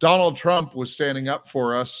Donald Trump was standing up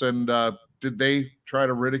for us. And did they try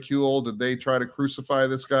to ridicule? Did they try to crucify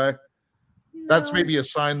this guy? No. That's maybe a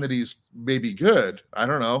sign that he's maybe good. I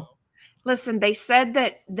don't know. Listen, they said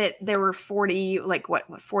that there were 40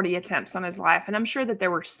 attempts on his life, and I'm sure that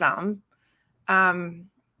there were some. I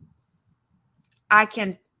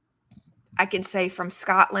can say from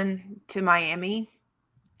Scotland to Miami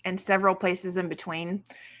and several places in between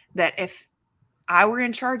that if I were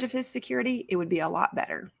in charge of his security, it would be a lot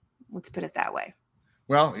better. Let's put it that way.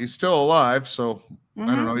 Well, he's still alive, so I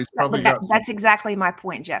don't know. He's probably that's exactly my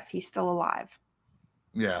point, Jeff. He's still alive.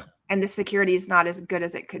 Yeah. And the security is not as good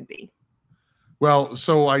as it could be. Well,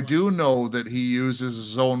 so I do know that he uses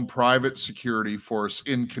his own private security force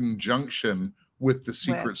in conjunction with the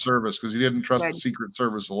Secret Service because he didn't trust the Secret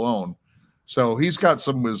Service alone. So he's got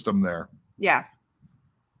some wisdom there. Yeah.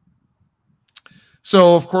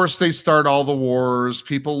 So, of course, they start all the wars.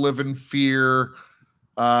 People live in fear.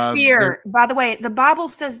 Fear. By the way, the Bible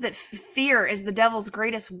says that fear is the devil's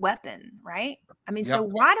greatest weapon, right? I mean, so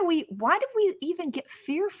why do we even get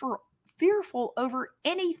fearful over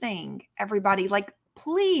anything, everybody? Like,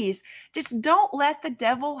 please just don't let the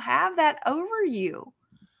devil have that over you.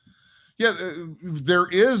 Yeah, there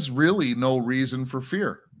is really no reason for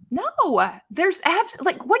fear. No, there's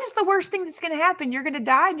what is the worst thing that's going to happen? You're going to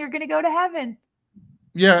die and you're going to go to heaven.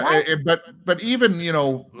 Yeah, right? but even,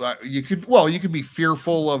 you could be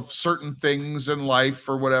fearful of certain things in life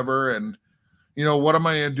or whatever. And, what am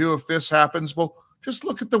I going to do if this happens? Well, just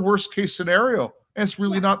look at the worst case scenario. And it's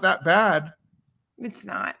really not that bad. It's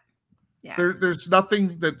not. Yeah. There's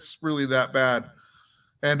nothing that's really that bad.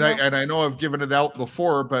 And I know I've given it out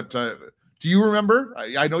before, but do you remember?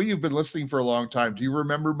 I know you've been listening for a long time. Do you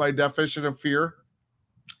remember my definition of fear?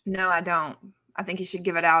 No, I don't. I think you should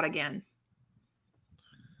give it out again.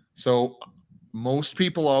 So most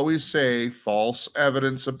people always say false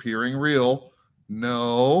evidence appearing real.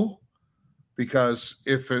 No, because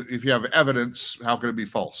if you have evidence, how can it be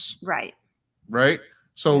false? Right. Right.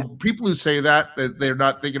 So people who say that, they're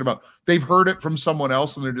not thinking about, they've heard it from someone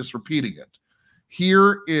else and they're just repeating it.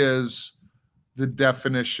 Here is the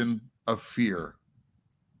definition of fear.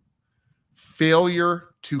 Failure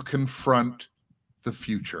to confront the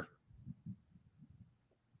future.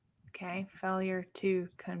 Okay. Failure to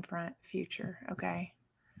confront future. Okay.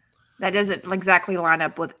 That doesn't exactly line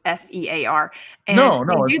up with FEAR. And no,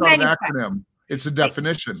 it's not an acronym. It's a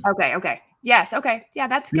definition. Okay. Yes. Okay. Yeah,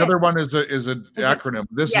 that's good. The other one is an acronym.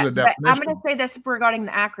 This is a definition. I'm going to say this regarding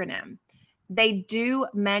the acronym. They do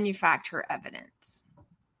manufacture evidence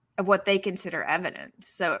of what they consider evidence.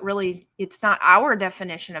 So it's not our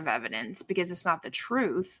definition of evidence because it's not the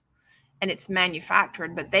truth and it's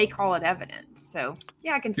manufactured, but they call it evidence. So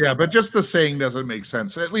I can see. Yeah, but just the saying doesn't make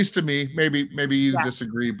sense, at least to me. Maybe you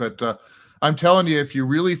disagree, but I'm telling you, if you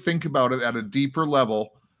really think about it at a deeper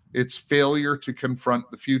level, it's failure to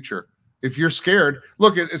confront the future. If you're scared,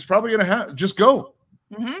 look, it's probably going to happen. Just go.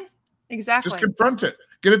 Mm-hmm. Exactly. Just confront it.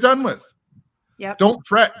 Get it done with. Yep. Don't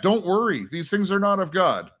fret. Don't worry. These things are not of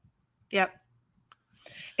God. Yep.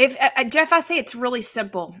 If Jeff, I say it's really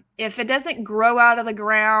simple. If it doesn't grow out of the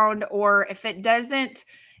ground, or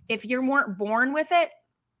if you weren't born with it,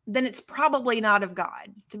 then it's probably not of God,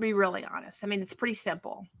 to be really honest. I mean, it's pretty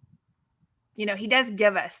simple. He does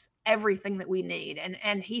give us everything that we need.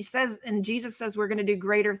 And he says, and Jesus says, we're going to do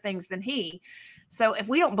greater things than he. So if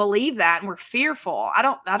we don't believe that and we're fearful, I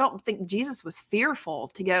don't think Jesus was fearful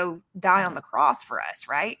to go die on the cross for us,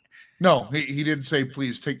 right? No, he didn't say,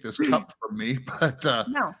 please take this cup from me, but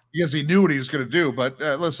no, because he knew what he was going to do. But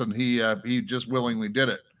listen, he just willingly did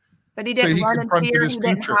it. But he didn't run in fear. He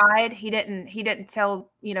didn't future. hide. He didn't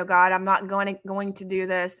tell, God, I'm not going to do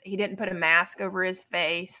this. He didn't put a mask over his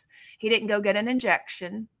face. He didn't go get an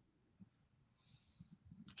injection.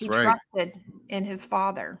 He trusted in his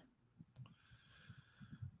Father.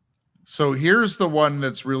 So here's the one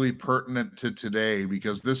that's really pertinent to today,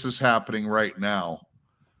 because this is happening right now.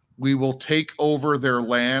 We will take over their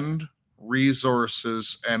land,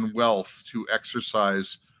 resources, and wealth to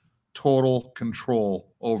exercise total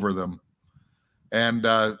control over them. And,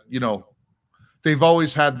 they've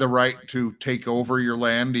always had the right to take over your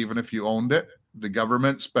land, even if you owned it, the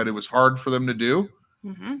governments, but it was hard for them to do.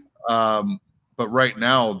 Mm-hmm. But right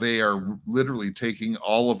now they are literally taking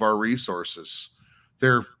all of our resources.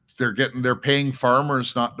 They're paying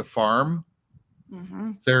farmers not to farm.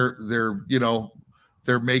 Mm-hmm.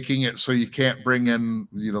 They're making it so you can't bring in,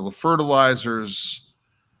 the fertilizers.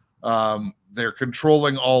 They're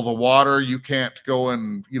controlling all the water. You can't go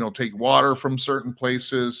and, take water from certain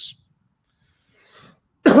places.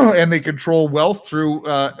 And they control wealth through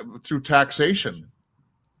taxation.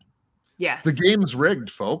 Yes. The game's rigged,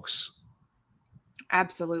 folks.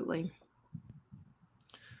 Absolutely.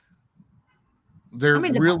 There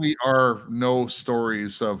really are no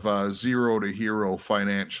stories of zero to hero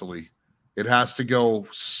financially. It has to go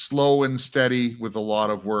slow and steady with a lot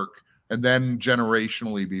of work, and then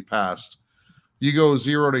generationally be passed. You go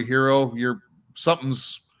zero to hero,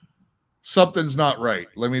 something's not right.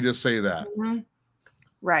 Let me just say that. Mm-hmm.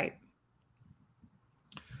 Right.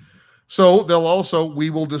 So we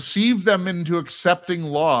will deceive them into accepting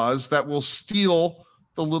laws that will steal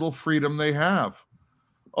the little freedom they have.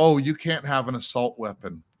 Oh, you can't have an assault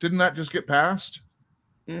weapon. Didn't that just get passed?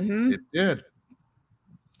 Mm-hmm. It did.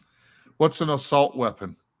 What's an assault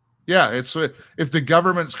weapon? Yeah, it's if the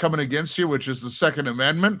government's coming against you, which is the Second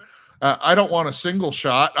Amendment. I don't want a single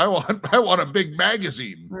shot. I want a big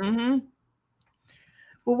magazine. Mm-hmm.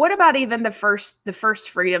 Well, what about even the first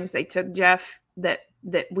freedoms they took, Jeff, that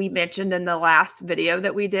we mentioned in the last video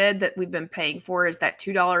that we did, that we've been paying for, is that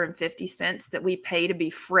 $2.50 that we pay to be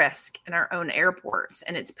frisked in our own airports,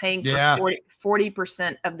 and it's paying for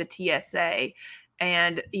 40% of the TSA,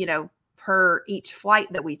 and per each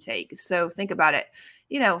flight that we take. So think about it.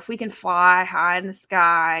 If we can fly high in the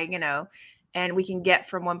sky, and we can get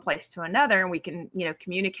from one place to another, and we can,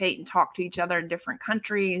 communicate and talk to each other in different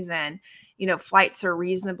countries, and, flights are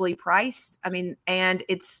reasonably priced. I mean, and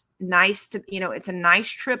it's nice to, it's a nice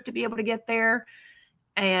trip to be able to get there,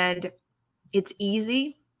 and it's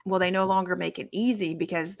easy. Well, they no longer make it easy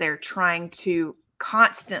because they're trying to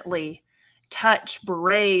constantly touch,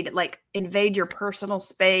 berate, like invade your personal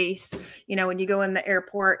space. When you go in the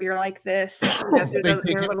airport, you're like this. They take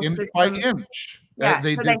it inch by inch. Yeah,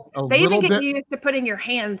 they even get you used to putting your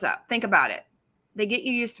hands up. Think about it. They get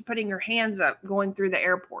you used to putting your hands up going through the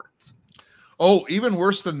airports. Oh, even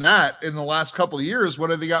worse than that, in the last couple of years,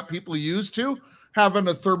 what have they got people used to? Having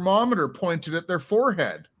a thermometer pointed at their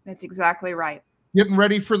forehead. That's exactly right. Getting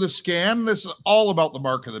ready for the scan. This is all about the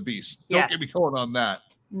mark of the beast. Don't Yeah. get me going on that.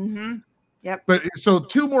 Mm-hmm. Yep. But so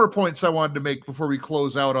 2 more points I wanted to make before we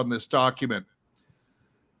close out on this document.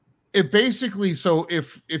 It basically, so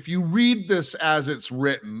if you read this as it's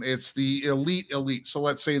written, it's the elite. So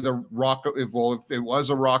let's say if it was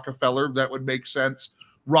a Rockefeller, that would make sense.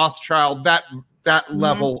 Rothschild, that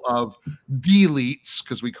level of deletes,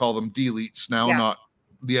 because we call them deletes now,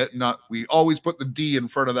 not we always put the D in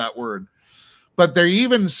front of that word. But they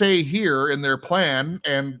even say here in their plan,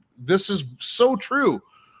 and this is so true,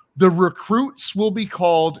 the recruits will be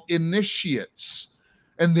called initiates,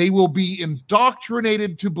 and they will be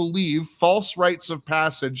indoctrinated to believe false rites of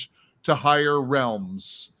passage to higher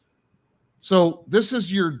realms. So this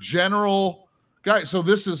is your general guy. So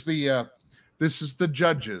this is the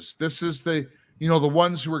judges. This is the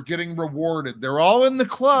ones who are getting rewarded. They're all in the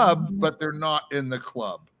club, but they're not in the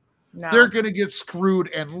club. No. They're going to get screwed,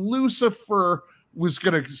 and Lucifer was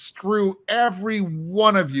going to screw every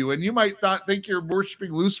one of you. And you might think you're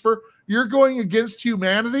worshiping Lucifer. You're going against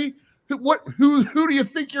humanity. Who do you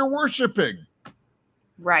think you're worshiping?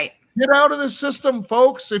 Right. Get out of the system,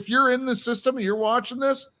 folks. If you're in the system and you're watching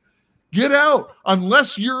this, get out.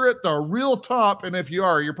 Unless you're at the real top, and if you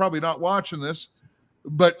are, you're probably not watching this,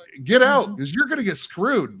 but get out because you're going to get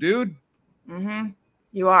screwed, dude. Mm-hmm.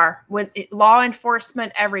 You are. With law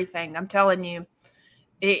enforcement, everything. I'm telling you.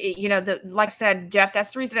 Like I said, Jeff,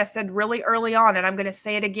 that's the reason I said really early on, and I'm going to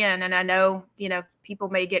say it again. And I know, people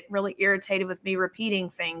may get really irritated with me repeating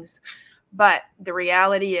things, but the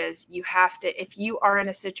reality is you have to, if you are in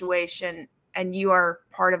a situation and you are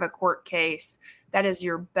part of a court case, that is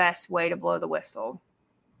your best way to blow the whistle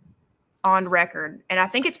on record. And I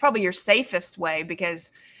think it's probably your safest way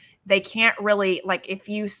because they can't really, like, if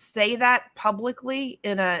you say that publicly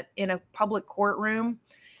in a public courtroom,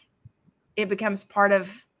 it becomes part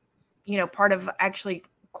of actually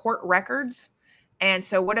court records. And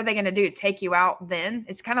so what are they going to do? Take you out then?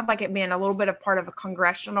 It's kind of like it being a little bit of part of a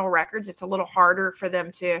congressional records. It's a little harder for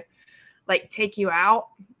them to like take you out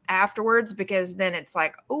afterwards because then it's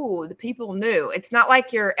like, oh, the people knew. It's not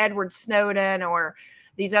like you're Edward Snowden or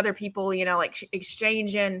these other people, like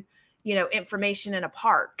exchanging, information in a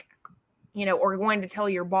park, or going to tell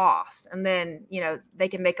your boss and then, they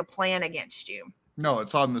can make a plan against you. No,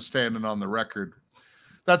 it's on the stand and on the record.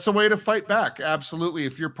 That's a way to fight back. Absolutely.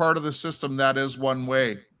 If you're part of the system, that is one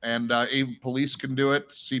way. And even police can do it.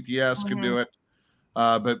 CPS can do it.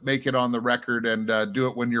 But make it on the record and do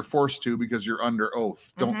it when you're forced to because you're under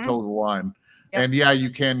oath. Don't toe the line. Yep. And yeah,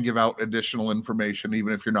 you can give out additional information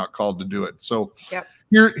even if you're not called to do it. So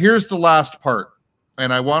here's the last part.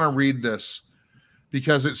 And I want to read this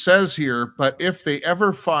because it says here, but if they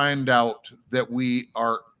ever find out that we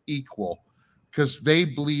are equal, because they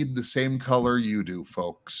bleed the same color you do,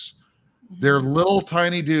 folks. They're little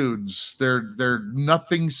tiny dudes. They're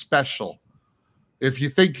nothing special. If you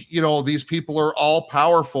think, these people are all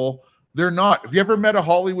powerful, they're not. Have you ever met a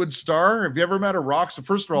Hollywood star? Have you ever met a rock star?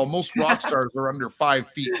 First of all, most rock stars are under 5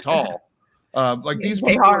 feet tall. These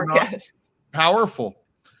people are not powerful.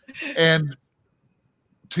 And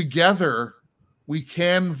together, we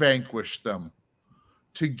can vanquish them.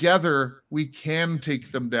 Together, we can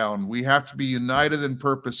take them down. We have to be united in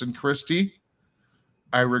purpose. And Christy,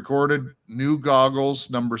 I recorded new goggles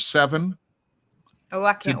number 7. Oh,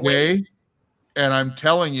 I can't wait. And I'm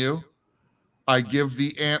telling you, I give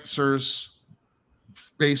the answers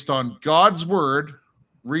based on God's word,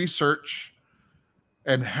 research,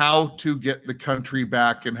 and how to get the country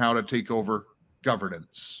back and how to take over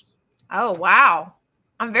governance. Oh, wow.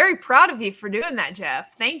 I'm very proud of you for doing that,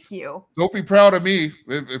 Jeff. Thank you. Don't be proud of me.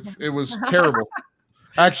 It was terrible.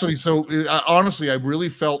 Actually, so honestly, I really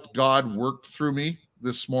felt God worked through me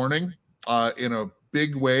this morning in a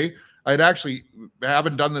big way. I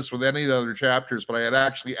haven't done this with any of the other chapters, but I had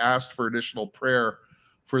actually asked for additional prayer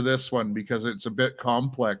for this one because it's a bit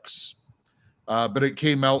complex. But it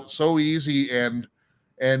came out so easy and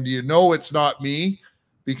it's not me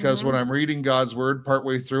because when I'm reading God's word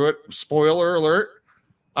partway through it, spoiler alert,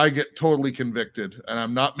 I get totally convicted and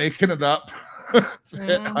I'm not making it up.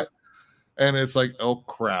 And it's like, oh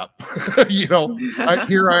crap.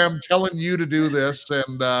 Here I am telling you to do this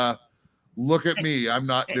and look at me. I'm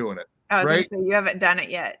not doing it. I was going to say, you haven't done it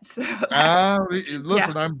yet. So.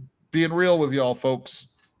 Listen, I'm being real with y'all folks.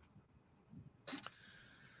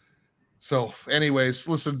 So anyways,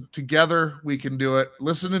 listen, together we can do it.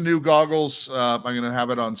 Listen to New Goggles. I'm going to have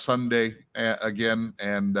it on Sunday again.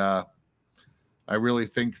 And I really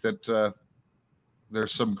think that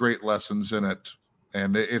there's some great lessons in it.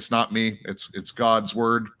 And it's not me. It's God's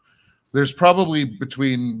word. There's probably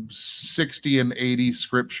between 60 and 80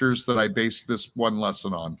 scriptures that I base this one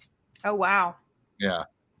lesson on. Oh, wow. Yeah.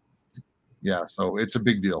 Yeah. So it's a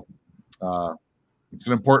big deal. It's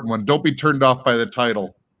an important one. Don't be turned off by the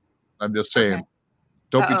title. I'm just saying. Okay.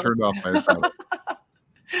 Don't be turned off by the title.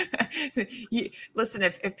 Listen,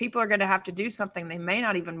 if people are going to have to do something, they may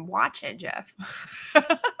not even watch it, Jeff.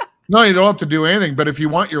 No, you don't have to do anything. But if you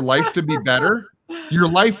want your life to be better, your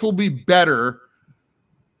life will be better.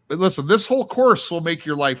 But listen, this whole course will make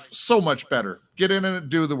your life so much better. Get in and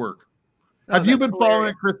do the work. Have you been following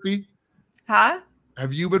it, Christy? Huh?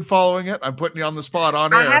 Have you been following it? I'm putting you on the spot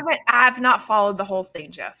on air. I have not followed the whole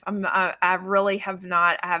thing, Jeff. I really have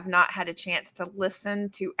not. I have not had a chance to listen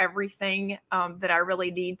to everything that I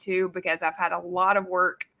really need to because I've had a lot of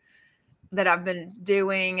work that I've been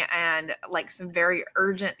doing and like some very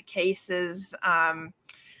urgent cases. And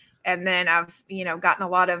then I've, gotten a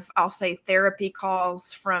lot of, I'll say, therapy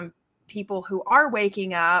calls from people who are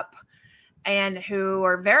waking up and who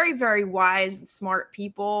are very, very wise and smart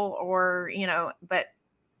people but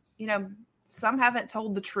some haven't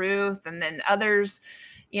told the truth. And then others,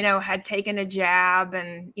 had taken a jab,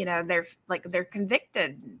 and they're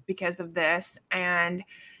convicted because of this, and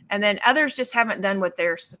then others just haven't done what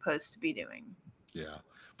they're supposed to be doing. Yeah.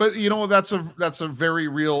 But that's a very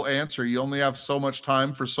real answer. You only have so much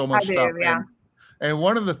time for so much stuff. Yeah. And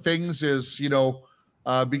one of the things is,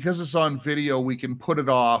 because it's on video, we can put it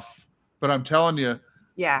off. But I'm telling you,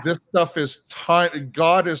 this stuff is time.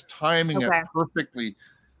 God is timing it perfectly.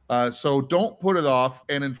 So don't put it off.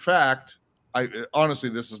 And in fact, honestly,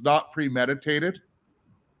 this is not premeditated,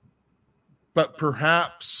 but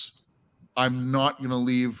perhaps I'm not going to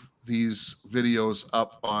leave these videos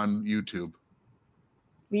up on YouTube.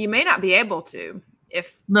 You may not be able to.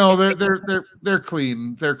 They're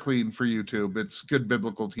clean. They're clean for YouTube. It's good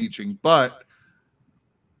biblical teaching, but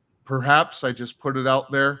perhaps I just put it out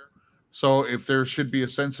there. So if there should be a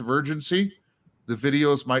sense of urgency, the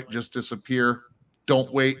videos might just disappear.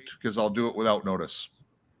 Don't wait, because I'll do it without notice.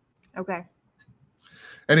 Okay.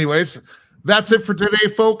 Anyways, that's it for today,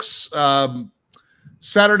 folks.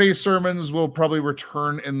 Saturday sermons will probably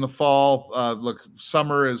return in the fall. Look,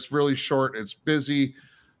 summer is really short. It's busy.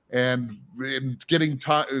 And getting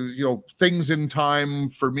time, things in time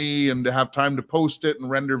for me, and to have time to post it and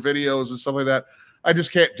render videos and stuff like that, I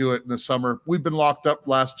just can't do it in the summer. We've been locked up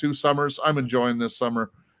last 2 summers. I'm enjoying this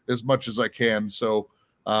summer as much as I can. So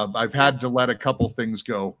I've had to let a couple things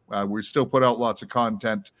go. We still put out lots of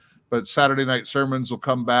content, but Saturday night sermons will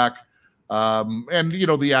come back. And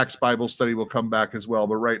the Acts Bible study will come back as well.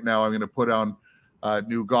 But right now I'm going to put on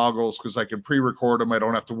new goggles because I can pre-record them. I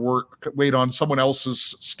don't have to wait on someone else's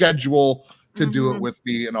schedule to do it with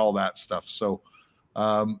me and all that stuff. So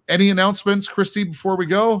any announcements, Christy, before we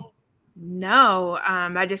go? No,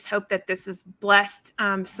 I just hope that this has blessed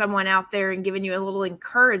someone out there and given you a little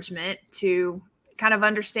encouragement to kind of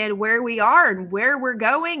understand where we are and where we're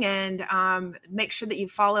going, and make sure that you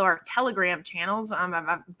follow our Telegram channels.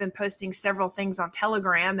 I've been posting several things on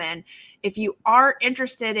Telegram, and if you are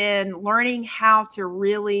interested in learning how to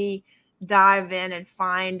really dive in and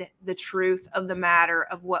find the truth of the matter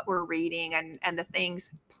of what we're reading and the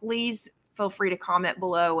things, please feel free to comment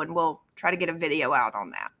below, and we'll try to get a video out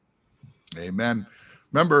on that. Amen.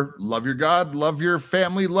 Remember, love your God, love your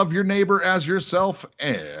family, love your neighbor as yourself,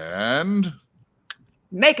 and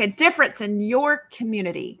make a difference in your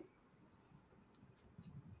community.